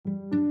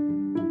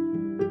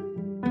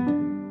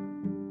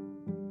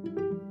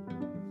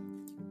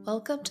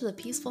Welcome to the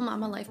Peaceful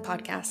Mama Life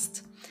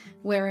podcast,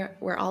 where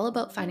we're all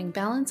about finding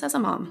balance as a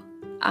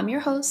mom. I'm your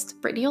host,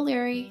 Brittany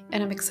O'Leary,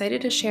 and I'm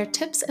excited to share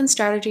tips and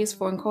strategies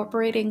for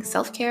incorporating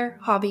self-care,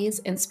 hobbies,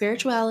 and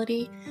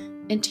spirituality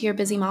into your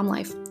busy mom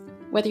life.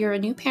 Whether you're a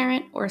new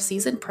parent or a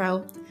seasoned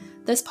pro,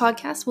 this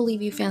podcast will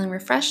leave you feeling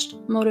refreshed,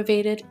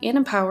 motivated, and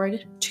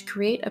empowered to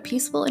create a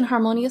peaceful and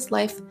harmonious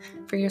life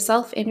for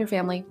yourself and your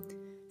family.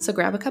 So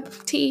grab a cup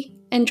of tea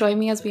and join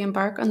me as we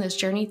embark on this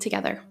journey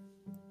together.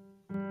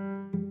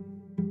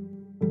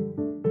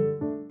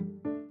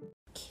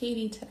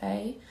 Katie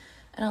today,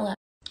 and I'll let.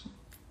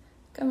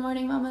 Good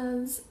morning,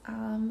 mamas.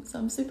 So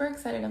I'm super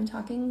excited. I'm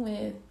talking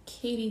with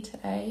Katie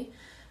today,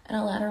 and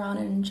I'll let her on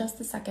in just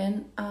a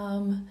second.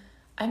 I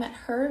met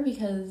her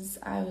because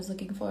I was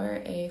looking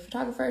for a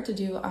photographer to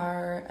do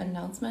our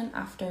announcement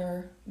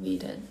after we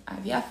did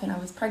IVF, and I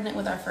was pregnant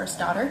with our first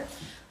daughter.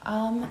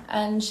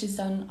 And she's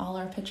done all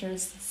our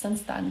pictures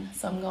since then.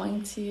 So I'm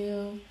going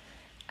to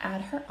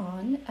add her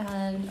on,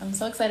 and I'm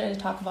so excited to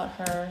talk about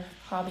her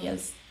hobby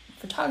as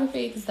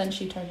photography, because then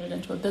she turned it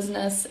into a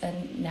business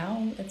and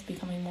now it's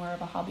becoming more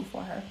of a hobby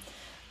for her.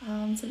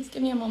 So just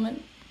give me a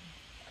moment.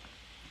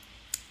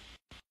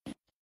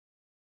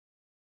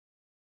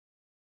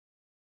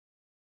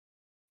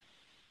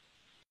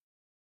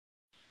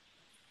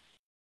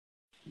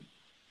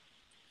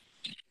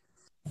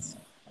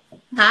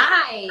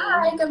 Hi.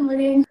 Hi, good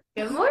morning.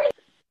 Good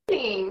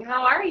morning.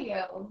 How are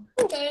you?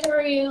 Okay, how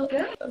are you?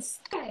 Good.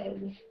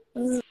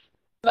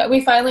 But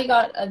we finally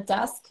got a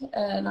desk,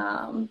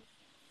 and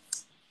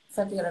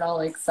so I have to get it all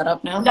like set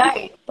up now.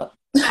 Nice. But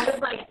I was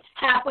like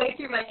halfway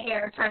through my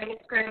hair trying to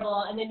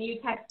scramble, and then you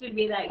texted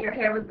me that your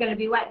hair was going to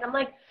be wet, and I'm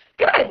like,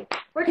 good.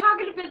 We're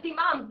talking to busy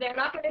moms. They're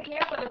not going to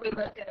care whether we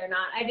look good or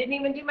not. I didn't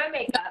even do my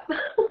makeup.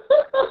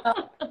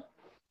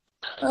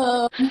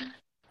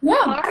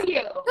 Yeah. How are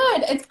you?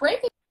 Good. It's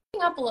breaking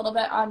up a little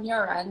bit on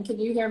your end. Can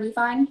you hear me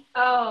fine?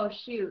 Oh,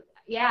 shoot.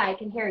 Yeah, I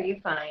can hear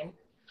you fine.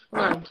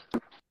 Hold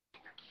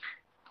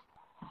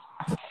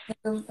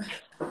on.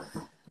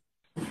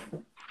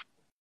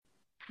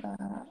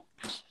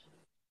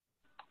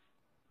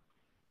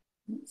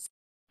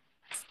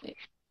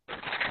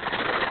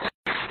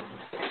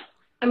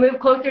 I move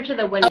closer to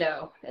the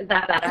window. Is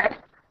that better?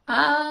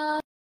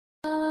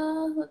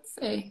 Let's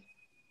see.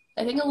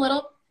 I think a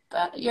little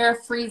bit. You're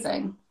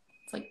freezing.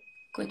 It's like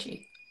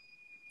glitchy.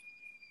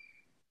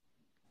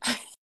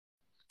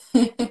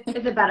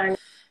 Is it better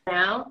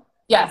now?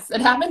 Yes,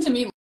 it happened to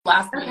me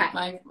last Okay. week.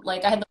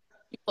 I had to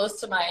be close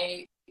to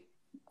my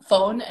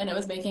phone, and it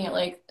was making it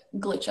like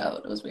glitch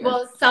out. It was weird.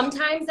 Well,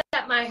 sometimes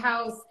at my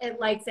house, it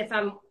likes if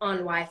I'm on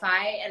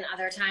Wi-Fi, and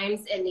other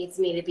times it needs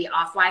me to be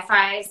off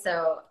Wi-Fi.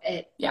 So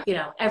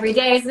every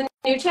day is a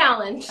new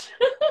challenge.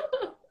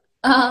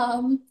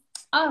 All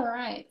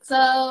right.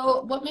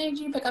 So what made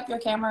you pick up your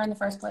camera in the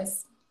first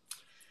place?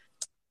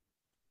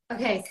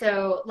 Okay,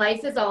 so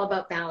life is all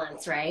about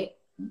balance, right?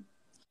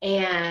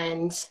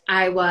 And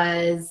I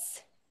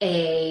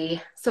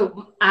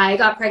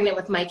got pregnant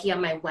with Mikey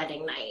on my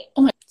wedding night.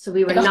 Oh my So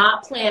we were God.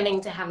 not planning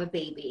to have a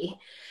baby.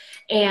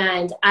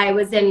 And I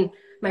was in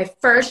my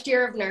first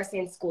year of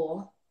nursing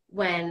school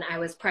when I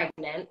was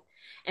pregnant.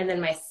 And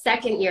then my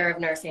second year of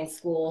nursing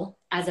school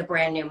as a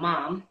brand new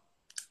mom.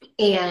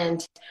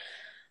 And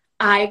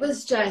I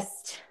was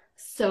just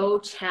so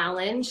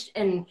challenged,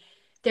 and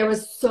there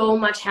was so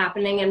much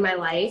happening in my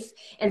life,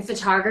 and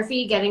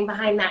photography, getting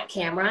behind that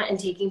camera and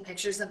taking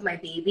pictures of my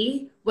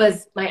baby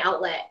was my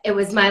outlet. It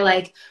was my,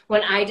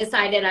 when I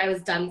decided I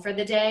was done for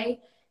the day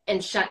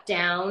and shut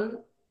down,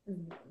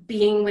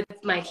 being with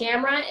my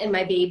camera and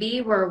my baby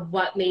were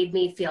what made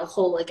me feel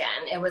whole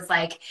again. It was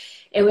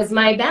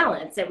my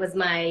balance. It was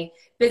my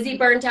busy,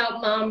 burnt out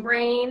mom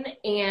brain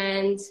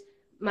and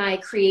my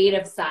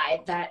creative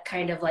side that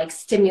kind of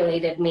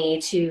stimulated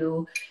me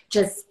to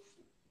just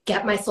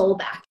get my soul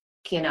back,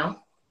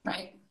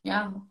 Right.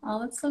 Yeah.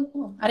 Oh, that's so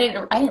cool. I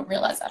didn't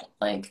realize that.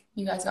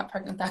 You guys got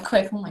pregnant that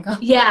quick. Oh my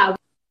God. Yeah.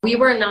 We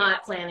were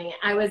not planning it.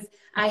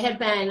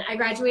 I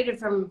graduated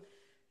from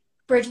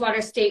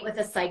Bridgewater State with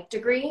a psych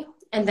degree,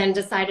 and then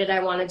decided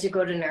I wanted to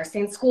go to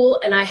nursing school,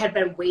 and I had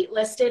been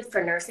waitlisted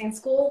for nursing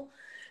school.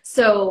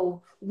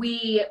 So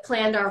we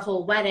planned our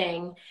whole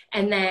wedding,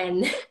 and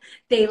then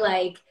they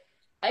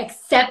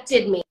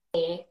accepted me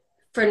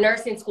for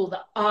nursing school the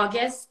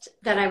August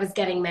that I was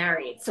getting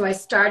married. So I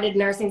started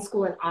nursing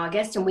school in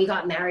August, and we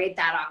got married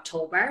that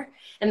October,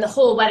 and the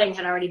whole wedding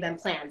had already been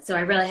planned. So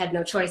I really had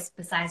no choice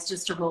besides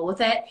just to roll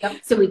with it.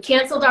 Yep. So we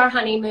canceled our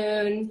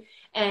honeymoon,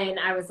 and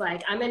I was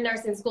like, I'm in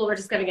nursing school. We're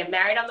just going to get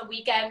married on the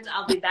weekend.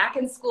 I'll be back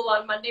in school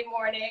on Monday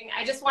morning.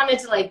 I just wanted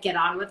to get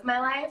on with my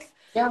life.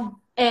 Yeah.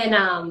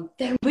 And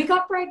then we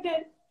got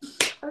pregnant.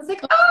 I was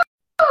like,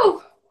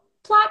 oh,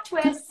 plot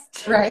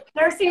twist. Right.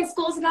 Nursing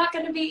school's not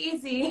going to be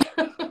easy.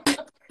 So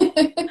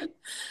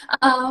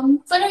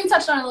I know you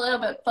touched on it a little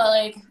bit,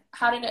 but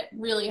how did it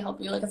really help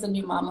you as a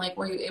new mom?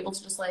 Were you able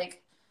to just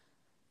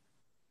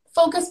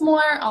focus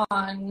more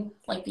on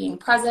being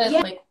present?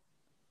 Yeah.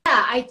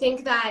 I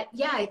think that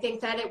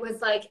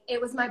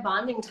it was my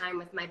bonding time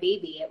with my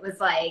baby. It was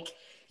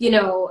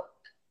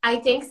I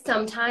think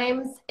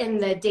sometimes in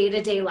the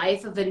day-to-day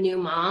life of a new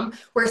mom,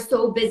 we're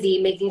so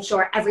busy making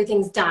sure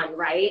everything's done,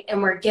 right?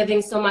 And we're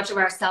giving so much of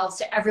ourselves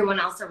to everyone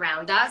else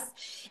around us.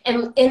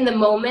 And in the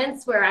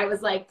moments where I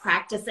was like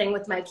practicing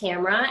with my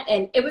camera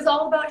and it was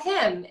all about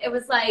him, it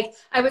was like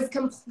I was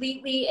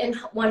completely and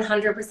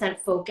 100%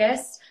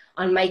 focused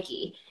on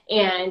Mikey.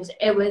 And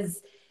it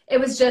was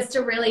just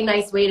a really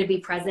nice way to be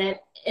present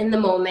in the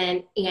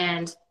moment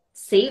and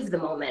save the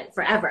moment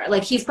forever.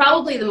 Like, he's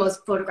probably the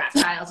most photographed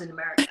child in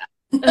America.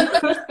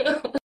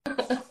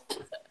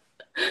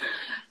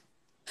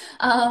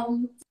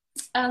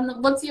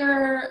 And what's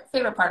your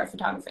favorite part of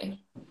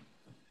photography?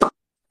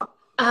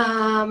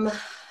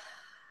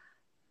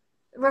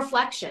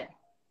 Reflection.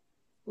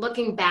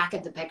 Looking back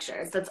at the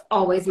pictures. That's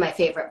always my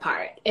favorite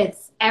part.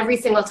 It's every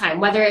single time,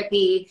 whether it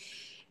be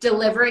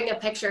delivering a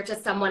picture to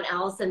someone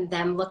else and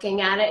them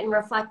looking at it and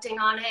reflecting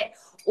on it,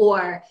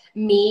 or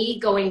me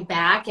going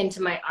back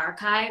into my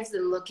archives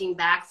and looking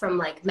back from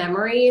like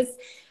memories.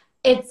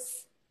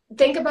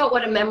 Think about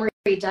what a memory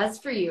does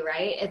for you,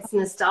 right? It's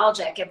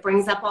nostalgic. It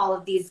brings up all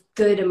of these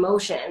good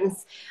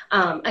emotions.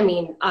 I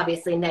mean,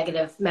 obviously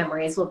negative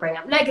memories will bring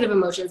up negative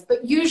emotions,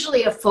 but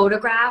usually a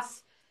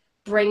photograph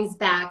brings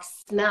back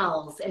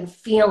smells and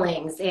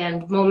feelings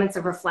and moments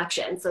of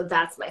reflection. So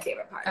that's my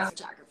favorite part of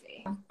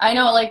photography. I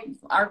know, like,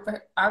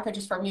 our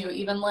pictures from you,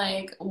 even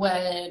like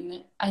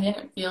when I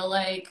didn't feel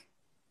like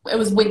it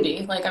was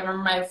windy. Like, I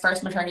remember my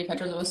first maternity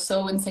pictures, it was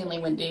so insanely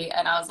windy,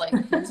 and I was like,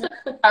 these are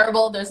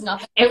terrible. There's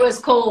nothing. It was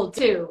cold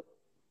too.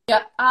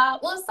 Yeah. Well,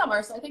 it was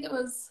summer, so I think it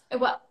was. It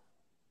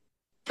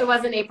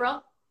wasn't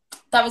April?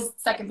 That was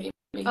second baby.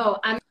 Oh,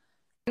 I'm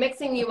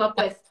mixing you up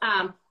with,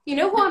 you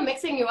know who I'm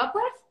mixing you up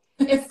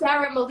with? It's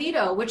Sarah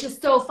Melito, which is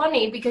so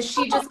funny because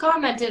she just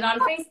commented on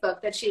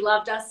Facebook that she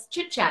loved us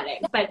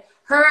chit-chatting. But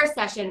her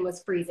session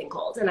was freezing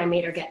cold, and I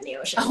made her get in the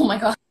ocean. Oh, my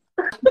God.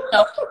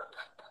 No.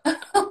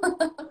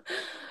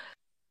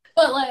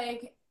 But,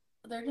 like,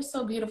 they're just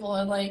so beautiful.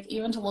 And, like,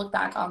 even to look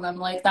back on them,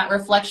 like, that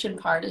reflection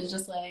part is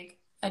just, like,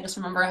 I just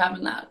remember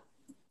having that,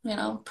 you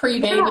know,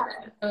 pre-baby. Yeah.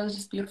 It was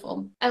just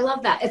beautiful. I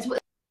love that. It's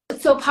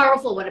so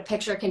powerful what a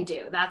picture can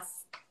do.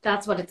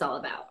 That's what it's all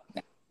about.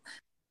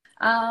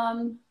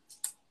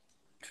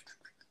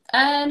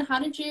 And how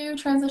did you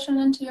transition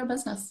into your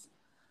business?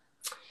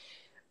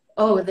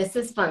 Oh, this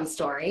is a fun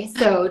story.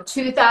 So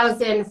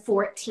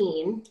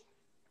 2014,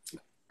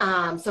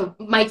 so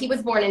Mikey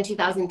was born in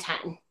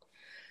 2010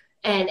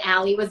 and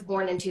Allie was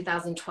born in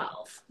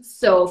 2012.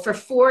 So for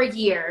 4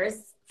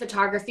 years,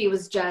 photography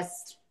was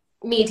just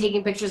me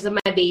taking pictures of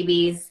my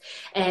babies.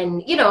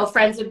 And, you know,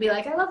 friends would be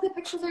like, I love the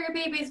pictures of your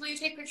babies. Will you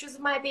take pictures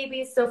of my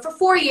babies? So for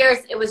 4 years,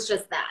 it was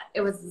just that. It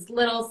was this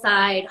little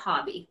side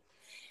hobby.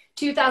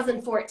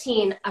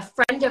 2014, a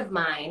friend of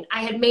mine,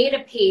 I had made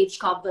a page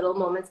called Little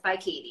Moments by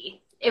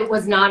Katie. It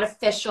was not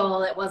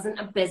official. It wasn't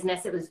a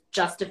business. It was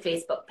just a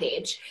Facebook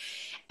page.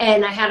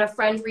 And I had a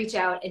friend reach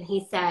out and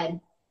he said,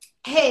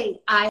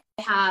 hey, I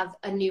have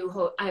a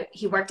new,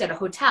 he worked at a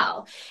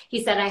hotel.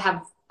 He said, I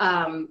have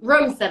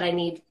rooms that I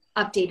need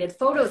updated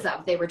photos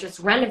of. They were just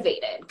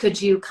renovated.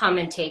 Could you come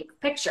and take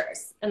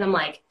pictures? And I'm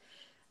like,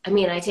 I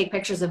mean, I take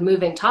pictures of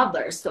moving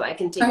toddlers, so I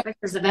can take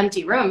pictures of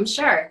empty rooms.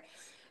 Sure.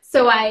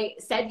 So I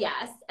said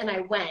yes, and I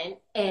went,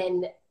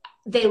 and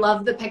they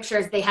loved the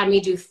pictures. They had me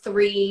do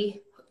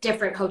 3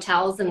 different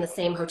hotels in the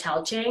same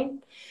hotel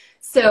chain.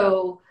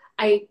 So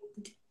I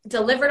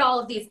delivered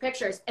all of these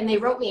pictures, and they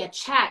wrote me a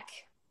check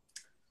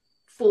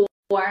for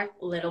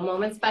Little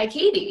Moments by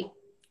Katie.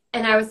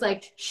 And I was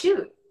like,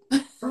 shoot,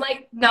 I'm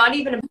like, not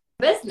even a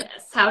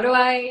business. How do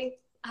I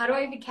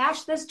even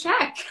cash this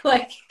check?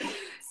 Like,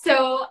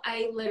 so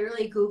I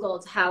literally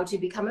Googled how to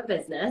become a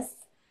business.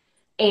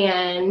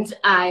 And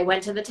I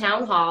went to the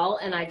town hall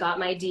and I got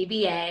my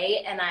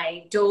DBA and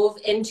I dove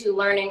into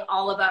learning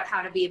all about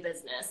how to be a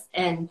business.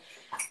 And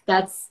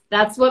that's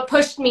what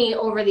pushed me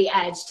over the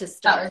edge to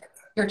start.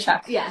 Your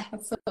check. Yeah.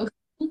 That's so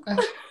okay.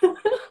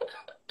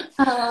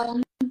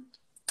 All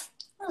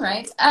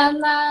right.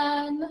 And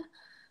then,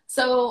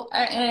 so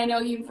I know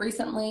you've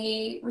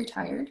recently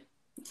retired.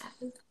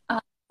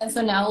 And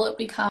so now will it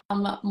become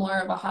more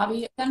of a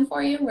hobby again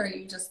for you where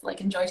you just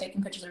like enjoy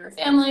taking pictures of your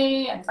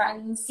family and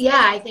friends?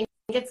 Yeah, I think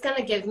it's going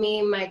to give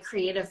me my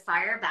creative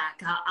fire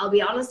back. I'll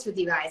be honest with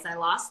you guys. I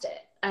lost it.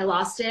 I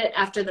lost it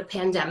after the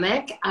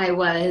pandemic.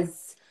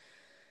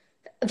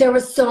 There were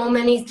so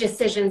many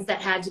decisions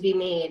that had to be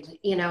made.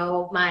 You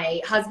know,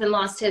 my husband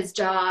lost his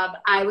job.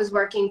 I was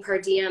working per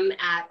diem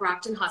at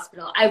Brockton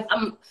Hospital.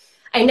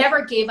 I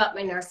never gave up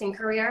my nursing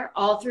career.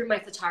 All through my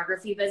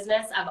photography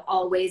business, I've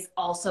always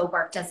also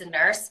worked as a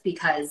nurse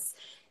because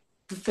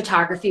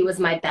photography was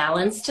my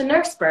balance to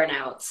nurse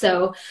burnout.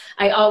 So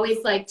I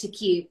always like to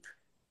keep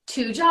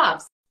 2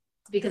 jobs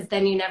because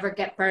then you never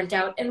get burnt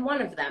out in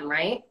one of them,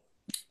 right?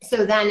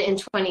 So then in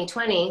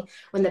 2020,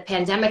 when the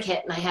pandemic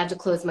hit and I had to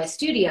close my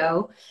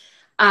studio,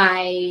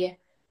 I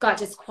got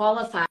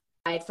disqualified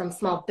from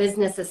small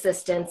business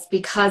assistance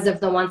because of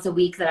the once a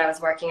week that I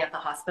was working at the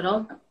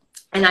hospital.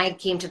 And I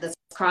came to this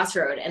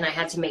crossroad and I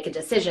had to make a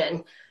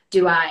decision.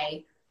 Do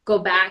I go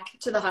back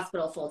to the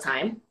hospital full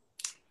time,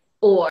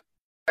 or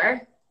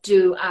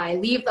do I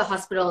leave the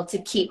hospital to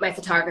keep my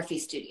photography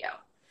studio?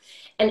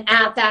 And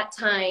at that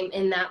time,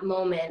 in that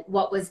moment,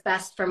 what was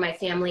best for my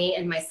family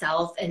and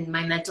myself and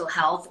my mental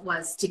health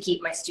was to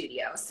keep my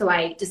studio. So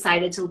I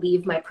decided to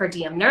leave my per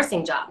diem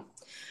nursing job.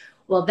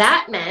 Well,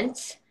 that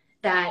meant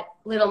that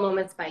Little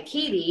Moments by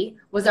Katie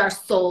was our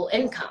sole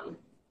income.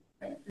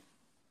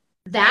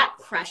 That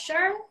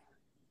pressure,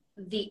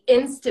 the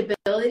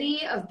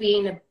instability of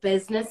being a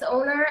business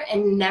owner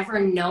and never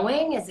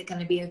knowing, is it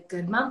going to be a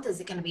good month? Is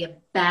it going to be a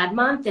bad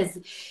month?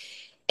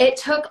 It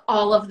took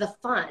all of the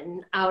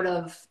fun out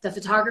of the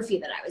photography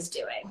that I was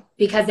doing,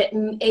 because it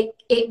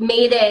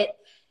made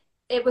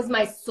it was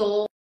my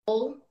sole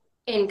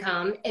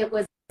income. There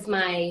was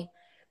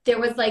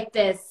like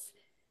this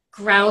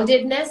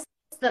groundedness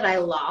that I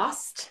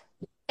lost,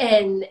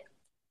 and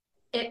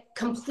it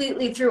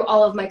completely threw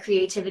all of my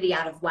creativity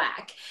out of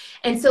whack.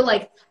 And so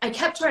like I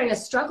kept trying to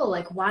struggle,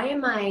 like,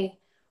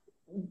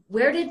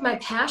 where did my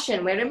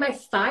passion, where did my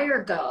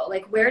fire go?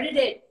 Like, where did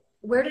it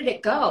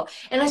go?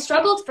 And I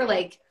struggled for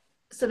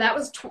so that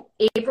was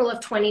April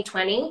of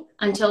 2020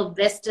 until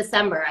this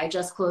December. I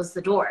just closed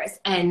the doors,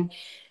 and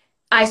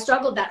I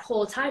struggled that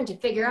whole time to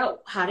figure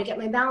out how to get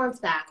my balance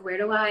back.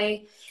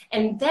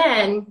 And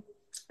then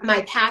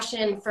my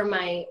passion for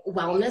my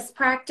wellness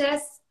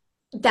practice,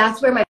 that's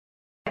where my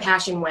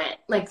passion went.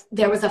 Like,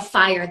 there was a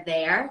fire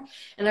there,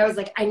 and I was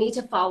like, I need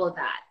to follow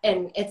that.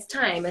 And it's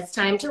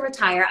time to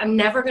retire. I'm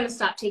never going to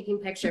stop taking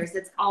pictures.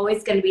 It's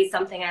always going to be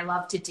something I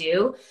love to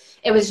do.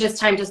 It was just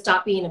time to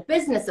stop being a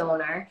business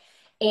owner.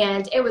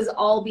 And it was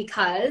all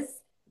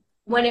because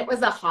when it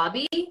was a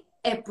hobby,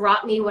 it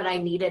brought me what I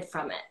needed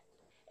from it.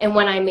 And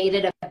when I made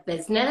it a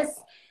business,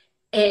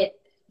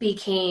 it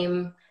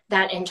became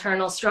that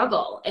internal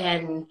struggle.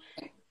 And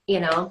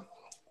yeah,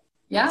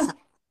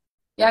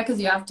 because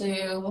you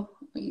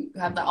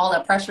have all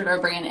that pressure to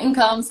bring in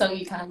income, so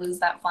you kind of lose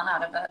that fun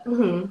out of it.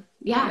 Mm-hmm.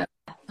 Yeah.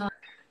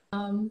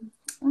 All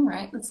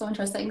right, that's so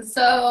interesting.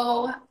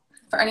 So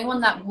for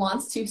anyone that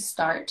wants to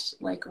start,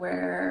 like,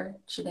 where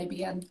should they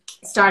begin?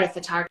 Start a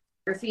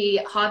photography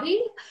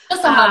hobby,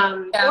 Just a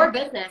hobby, or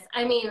business.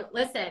 I mean,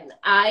 listen,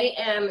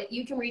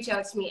 you can reach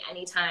out to me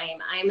anytime.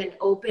 I'm an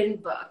open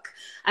book.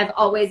 I've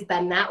always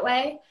been that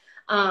way.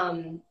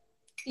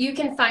 You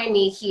can find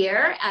me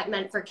here at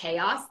Meant for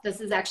Chaos. This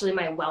is actually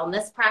my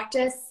wellness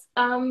practice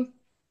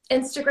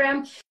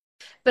Instagram.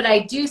 But I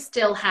do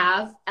still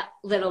have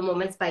Little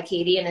Moments by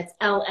Katie, and it's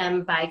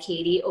LM by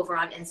Katie over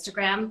on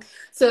Instagram.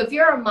 So if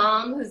you're a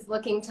mom who's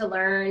looking to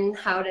learn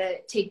how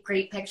to take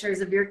great pictures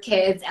of your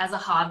kids as a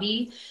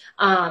hobby,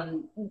 my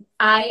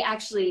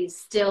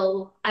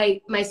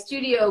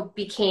studio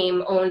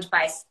became owned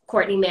by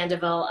Courtney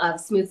Mandeville of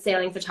Smooth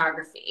Sailing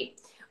Photography.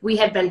 We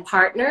had been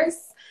partners,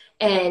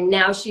 and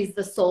now she's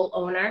the sole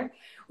owner.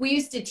 We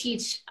used to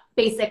teach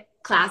basic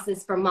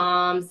classes for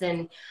moms,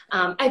 and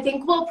I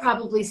think we'll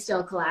probably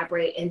still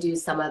collaborate and do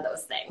some of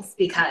those things,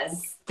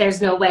 because there's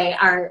no way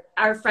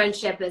our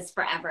friendship is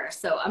forever.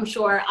 So I'm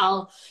sure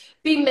I'll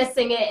be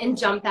missing it and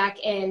jump back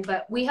in,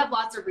 but we have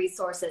lots of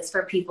resources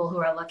for people who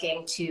are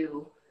looking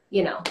to,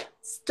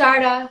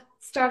 start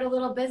a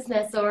little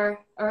business or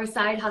a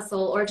side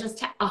hustle or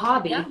just a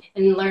hobby,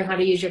 and learn how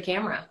to use your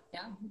camera.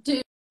 Yeah.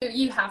 Do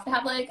you have to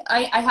have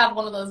I have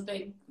one of those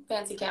big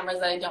fancy cameras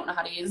that I don't know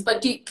how to use,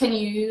 but can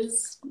you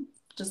use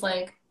just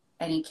like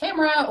any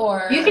camera?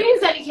 Or you can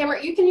use any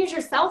camera. You can use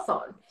your cell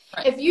phone.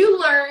 Right. If you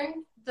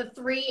learn the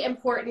 3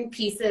 important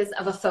pieces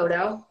of a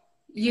photo,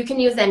 you can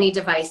use any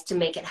device to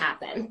make it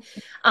happen.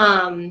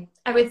 I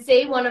would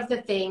say one of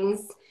the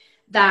things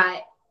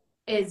that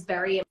is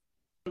very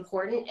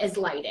important is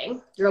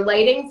lighting. Your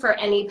lighting for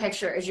any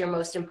picture is your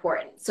most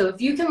important. So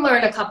if you can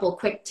learn a couple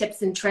quick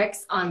tips and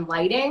tricks on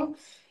lighting,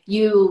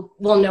 you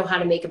will know how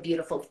to make a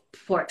beautiful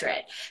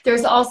portrait.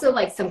 There's also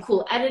some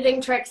cool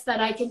editing tricks that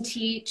I can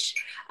teach.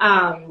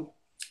 I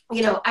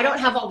don't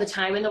have all the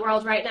time in the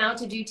world right now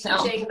to do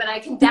teaching, but I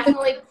can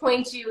definitely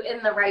point you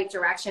in the right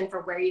direction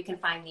for where you can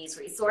find these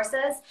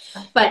resources.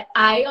 But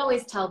I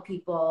always tell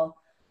people,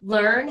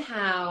 learn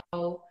how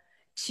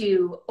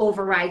to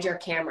override your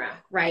camera,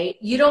 right?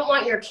 You don't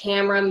want your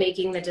camera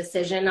making the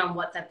decision on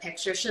what the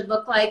picture should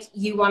look like.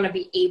 You want to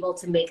be able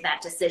to make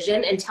that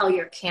decision and tell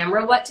your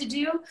camera what to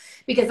do,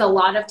 because a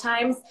lot of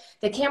times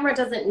the camera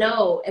doesn't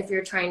know if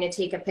you're trying to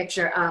take a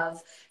picture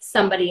of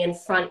somebody in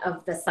front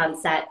of the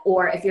sunset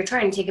or if you're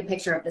trying to take a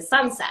picture of the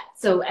sunset.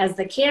 So as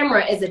the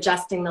camera is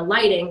adjusting the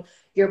lighting,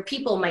 your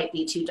people might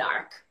be too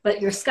dark, but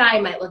your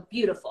sky might look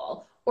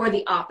beautiful, or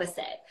the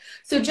opposite.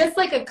 So just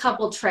a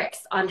couple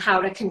tricks on how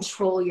to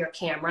control your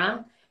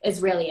camera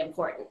is really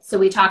important. So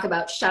we talk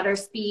about shutter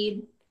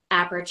speed,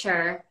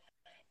 aperture,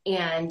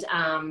 and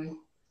oh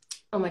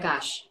my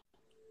gosh,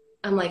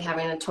 I'm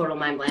having a total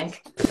mind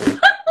blank.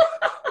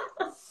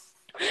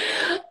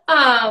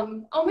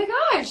 Oh my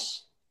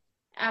gosh,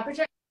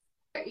 aperture,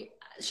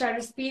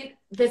 shutter speed.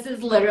 This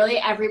is literally,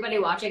 everybody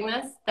watching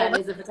this that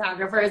is a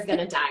photographer is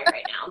gonna die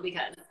right now,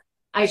 because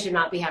I should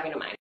not be having a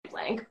mind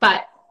blank,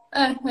 but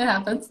it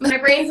happens. My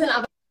brain's in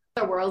other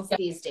the world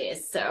these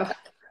days. So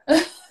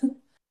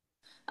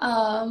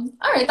all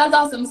right, that's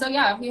awesome. So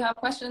yeah, if you have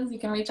questions, you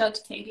can reach out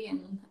to Katie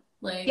and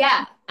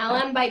yeah,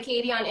 Ellen by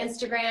Katie on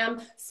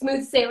Instagram,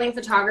 Smooth Sailing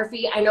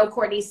Photography. I know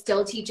Courtney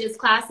still teaches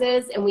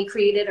classes, and we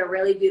created a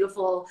really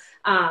beautiful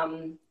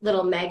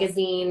little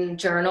magazine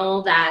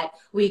journal that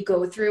we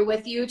go through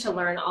with you to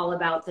learn all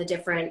about the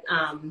different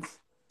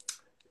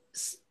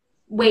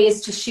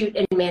ways to shoot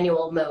in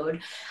manual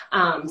mode.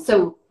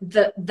 So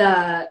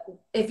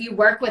if you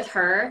work with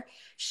her,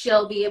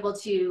 she'll be able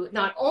to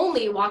not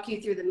only walk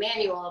you through the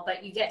manual,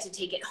 but you get to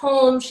take it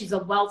home. She's a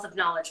wealth of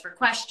knowledge for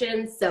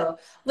questions. So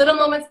Little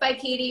Moments by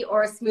Katie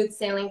or Smooth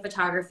Sailing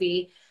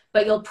Photography,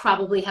 but you'll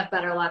probably have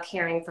better luck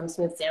hearing from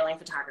Smooth Sailing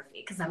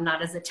Photography because I'm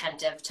not as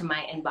attentive to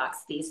my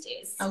inbox these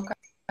days.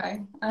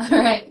 Okay. All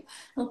right.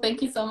 Well,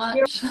 thank you so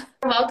much. You're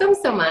welcome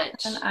so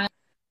much. And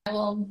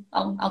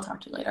I'll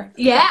talk to you later.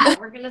 Yeah,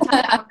 we're going to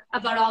talk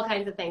about all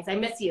kinds of things. I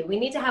miss you. We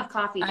need to have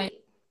coffee. I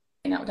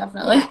know,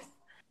 definitely. Yes.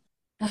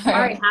 All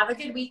right. Have a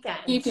good weekend.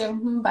 You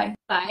too. Bye.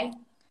 Bye.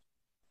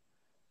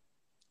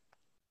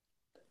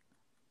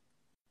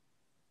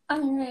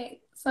 All right.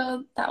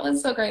 So that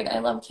was so great. I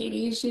love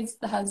Katie. She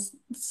has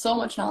so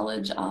much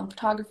knowledge on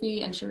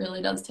photography, and she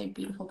really does take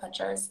beautiful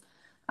pictures.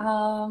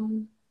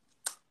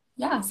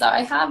 Yeah, so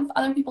I have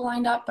other people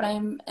lined up, but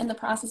I'm in the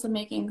process of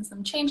making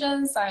some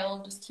changes.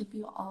 I'll just keep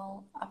you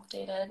all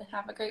updated.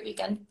 Have a great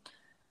weekend.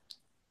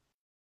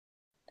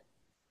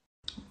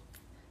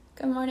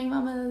 Good morning,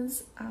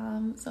 mamas.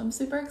 So I'm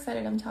super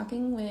excited. I'm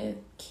talking with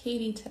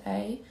Katie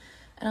today,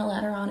 and I'll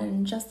let her on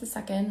in just a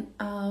second.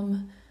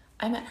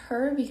 I met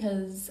her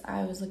because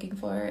I was looking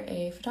for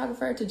a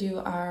photographer to do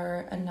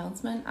our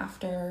announcement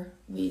after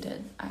we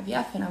did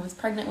IVF, and I was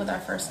pregnant with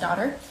our first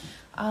daughter.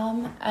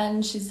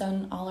 And she's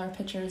done all our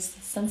pictures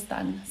since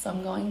then. So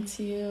I'm going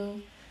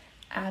to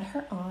add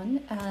her on,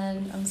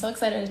 and I'm so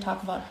excited to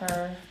talk about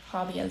her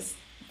hobby as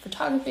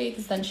photography,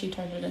 because then she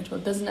turned it into a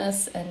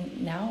business,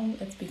 and now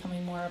it's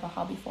becoming more of a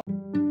hobby for her.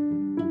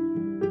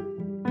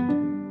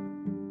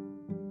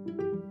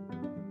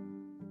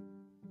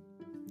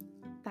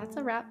 That's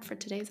a wrap for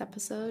today's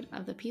episode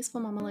of the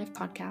Peaceful Mama Life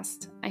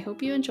podcast. I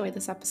hope you enjoyed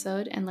this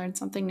episode and learned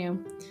something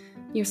new.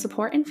 Your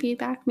support and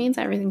feedback means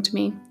everything to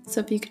me, so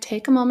if you could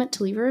take a moment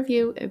to leave a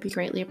review, it would be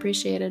greatly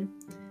appreciated.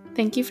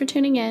 Thank you for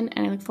tuning in,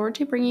 and I look forward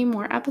to bringing you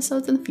more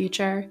episodes in the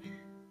future.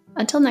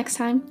 Until next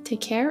time,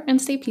 take care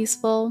and stay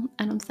peaceful,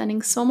 and I'm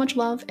sending so much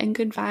love and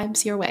good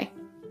vibes your way.